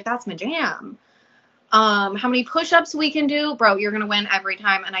gameplay. Like, that's my jam. How many push-ups we can do, bro? You're gonna win every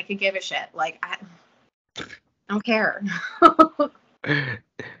time, and I could give a shit. Like, I don't care. I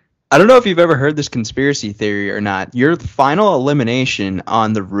don't know if you've ever heard this conspiracy theory or not. Your final elimination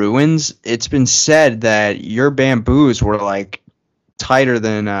on the ruins, it's been said that your bamboos were like tighter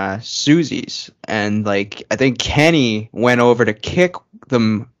than Susie's, and like I think Kenny went over to kick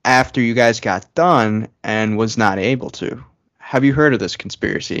them after you guys got done and was not able to. Have you heard of this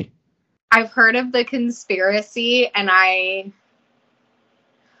conspiracy? I've heard of the conspiracy, and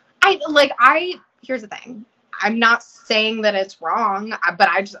here's the thing. I'm not saying that it's wrong, but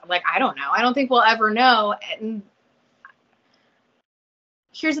I just, like, I don't know. I don't think we'll ever know. And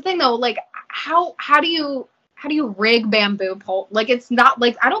here's the thing, though. Like, how do you rig bamboo pole? Like, it's not,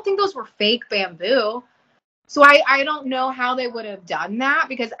 like, I don't think those were fake bamboo. So I don't know how they would have done that,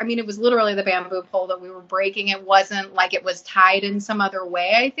 because, I mean, it was literally the bamboo pole that we were breaking. It wasn't like it was tied in some other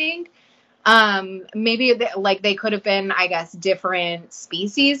way, I think. Maybe they could have been, I guess, different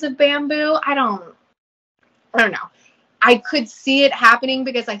species of bamboo. I don't know. I could see it happening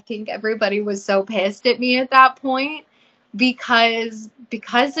because I think everybody was so pissed at me at that point because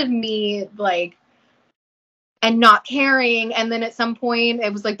of me, like, and not caring. And then at some point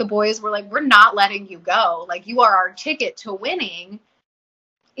it was like the boys were like, we're not letting you go. Like, you are our ticket to winning.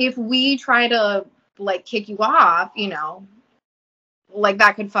 If we try to, like, kick you off, like,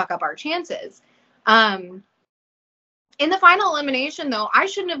 that could fuck up our chances. In the final elimination, though, I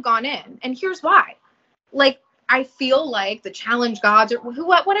shouldn't have gone in. And here's why. Like, I feel like the challenge gods, or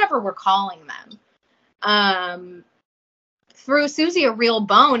whatever we're calling them, threw Susie a real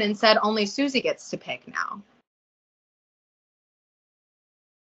bone and said only Susie gets to pick now.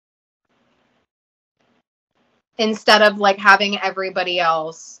 Instead of, like, having everybody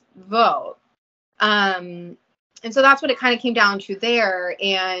else vote. And so that's what it kind of came down to there.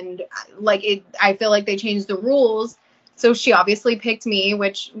 And, like, I feel like they changed the rules. So she obviously picked me,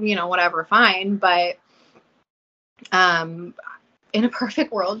 which, whatever, fine. But in a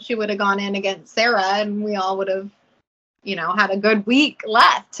perfect world, she would have gone in against Sarah, and we all would have, had a good week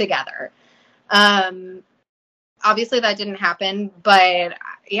left together. Obviously that didn't happen, but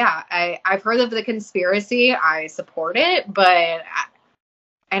yeah, I've heard of the conspiracy. I support it, but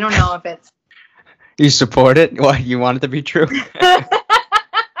I don't know if it's... You support it? What, you want it to be true?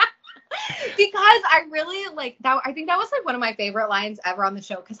 Because I really, like, that. I think that was, like, one of my favorite lines ever on the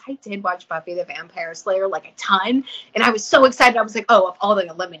show, because I did watch Buffy the Vampire Slayer, like, a ton, and I was so excited. I was like, oh, of all the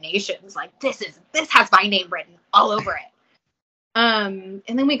eliminations, like, this has my name written all over it. And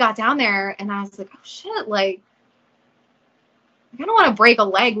then we got down there, and I was like, oh shit, like, I don't want to break a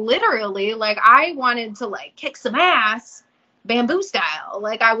leg, literally. Like, I wanted to, like, kick some ass, bamboo style.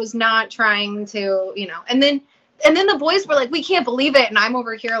 Like, I was not trying to, and then the boys were like, we can't believe it, and I'm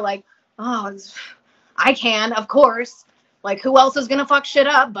over here like, oh, I can, of course. Like, who else is gonna fuck shit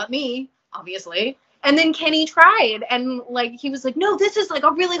up but me, obviously? And then Kenny tried, and, like, he was like, no, this is, like,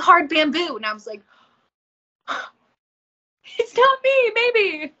 a really hard bamboo. And I was like, it's not me,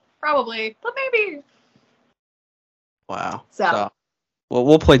 maybe. Probably, but maybe. Wow. So well,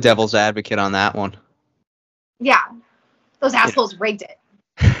 we'll play devil's advocate on that one. Yeah. Those assholes rigged it.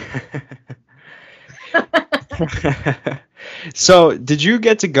 So, did you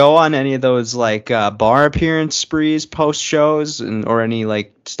get to go on any of those, like, bar appearance sprees post shows or any,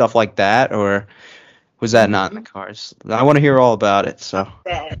 like, stuff like that, or was that not in the cards? I want to hear all about it. So,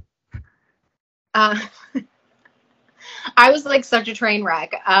 I was, like, such a train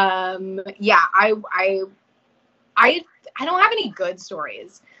wreck. Yeah, I don't have any good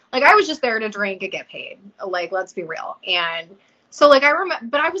stories. Like, I was just there to drink and get paid. Like, let's be real. And so, like, I remember,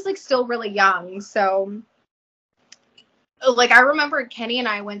 but I was, like, still really young. So, like, I remember Kenny and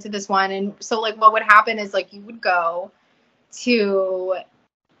I went to this one, and so, like, what would happen is, like, you would go to,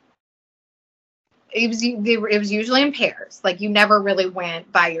 it was usually in pairs. Like, you never really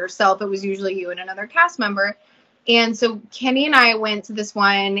went by yourself. It was usually you and another cast member. And so Kenny and I went to this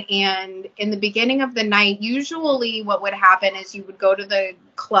one, and in the beginning of the night, usually what would happen is you would go to the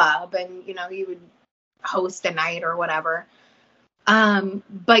club and, you would host a night or whatever.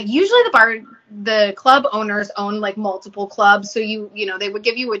 But usually the club owners own like multiple clubs. So you know, they would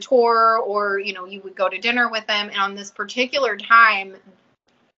give you a tour, or, you know, you would go to dinner with them. And on this particular time,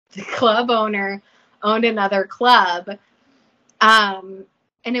 the club owner owned another club. And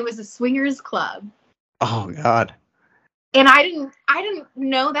it was a swingers club. Oh God. And I didn't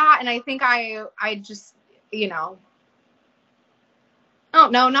know that. And I think I just, you know, I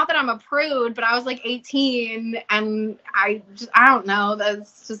don't know, not that I'm a prude, but I was like 18, and I don't know,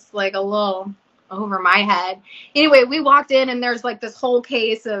 that's just like a little over my head. Anyway, we walked in, and there's like this whole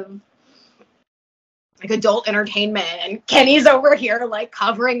case of like adult entertainment, and Kenny's over here like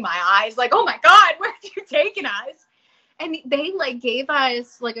covering my eyes, like, oh my God, where are you taking us? And they like gave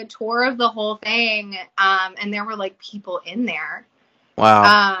us like a tour of the whole thing, and there were like people in there.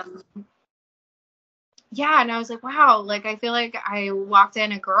 Wow. Yeah, and I was like, wow, like, I feel like I walked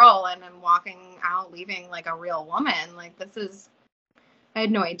in a girl and I'm walking out leaving like a real woman. Like, I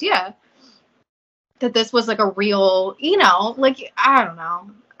had no idea that this was like a real, you know, like, I don't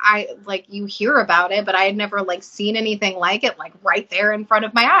know. Like, you hear about it, but I had never like seen anything like it, like right there in front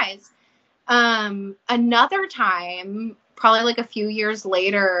of my eyes. Another time, probably like a few years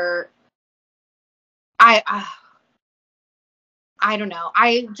later, I don't know.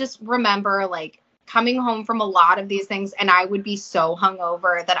 I just remember like coming home from a lot of these things, and I would be so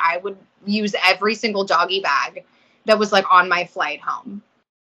hungover that I would use every single doggy bag that was like on my flight home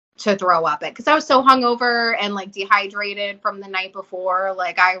to throw up it, because I was so hungover and like dehydrated from the night before.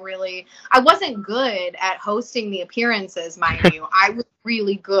 Like, I wasn't good at hosting the appearances, mind you. I was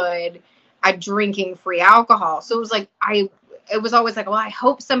really good at drinking free alcohol. So it was like, it was always like, well, I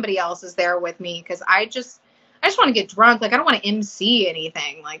hope somebody else is there with me, because I just want to get drunk. Like, I don't want to MC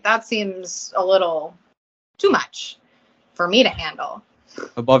anything. Like, that seems a little too much for me to handle.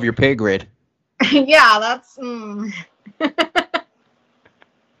 Above your pay grade. Yeah, that's... I'm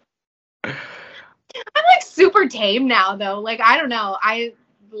like super tame now, though. Like, I don't know.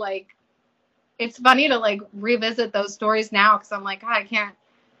 It's funny to like revisit those stories now, because I'm like, God, I can't.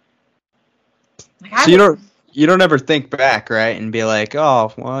 Like, so you don't ever think back, right, and be like,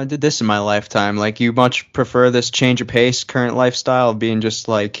 oh, well, I did this in my lifetime. Like, you much prefer this change of pace, current lifestyle of being just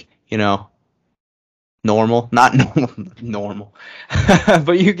like, you know, normal. Not normal.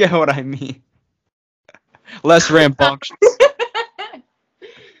 But you get what I mean. Less rambunctious.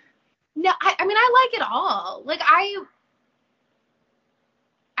 No, I mean, I like it all. Like,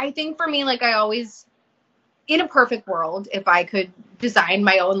 I think for me, like, I always, in a perfect world, if I could design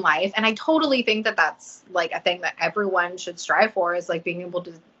my own life, and I totally think that that's like a thing that everyone should strive for, is like being able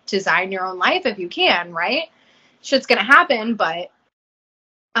to design your own life if you can, right? Shit's gonna happen, but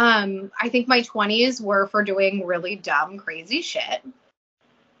I think my 20s were for doing really dumb, crazy shit.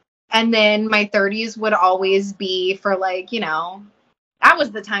 And then my 30s would always be for like, you know, that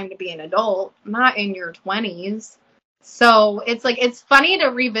was the time to be an adult, not in your 20s. So it's like, it's funny to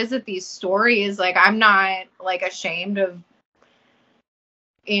revisit these stories. Like, I'm not like ashamed of,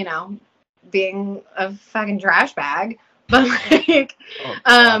 you know, being a fucking trash bag, but like,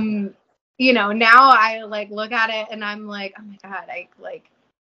 you know, now I like look at it and I'm like, oh my God,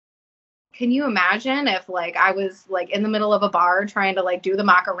 can you imagine if like I was like in the middle of a bar trying to like do the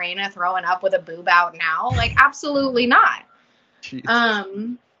Macarena, throwing up with a boob out now? Like, absolutely not.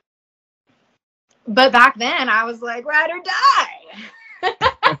 Jeez. But back then I was like, ride or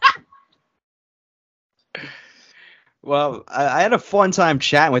die. Well, I had a fun time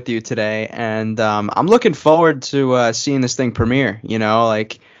chatting with you today, and I'm looking forward to seeing this thing premiere. You know,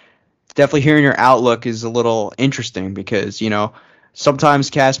 like, definitely hearing your outlook is a little interesting, because, you know, sometimes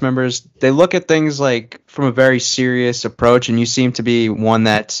cast members, they look at things like from a very serious approach, and you seem to be one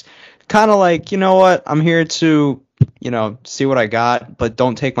that's kind of like, you know what, I'm here to, you know, see what I got, but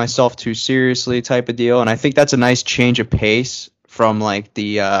don't take myself too seriously type of deal. And I think that's a nice change of pace from like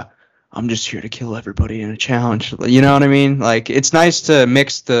the I'm just here to kill everybody in a challenge. You know what I mean? Like, it's nice to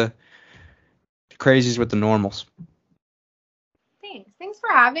mix the crazies with the normals. Thanks for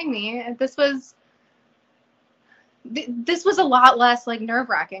having me. This was a lot less like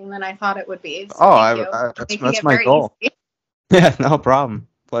nerve-wracking than I thought it would be. So that's my goal. Yeah, no problem.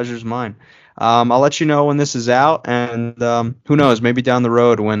 Pleasure's mine. I'll let you know when this is out, and who knows, maybe down the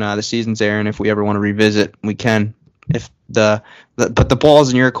road when the season's airing, if we ever want to revisit, we can. If but the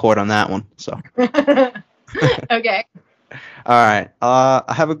ball's in your court on that one. So. Okay. All right.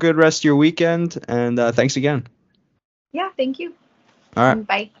 Have a good rest of your weekend, and thanks again. Yeah, thank you. All right.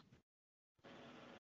 Bye.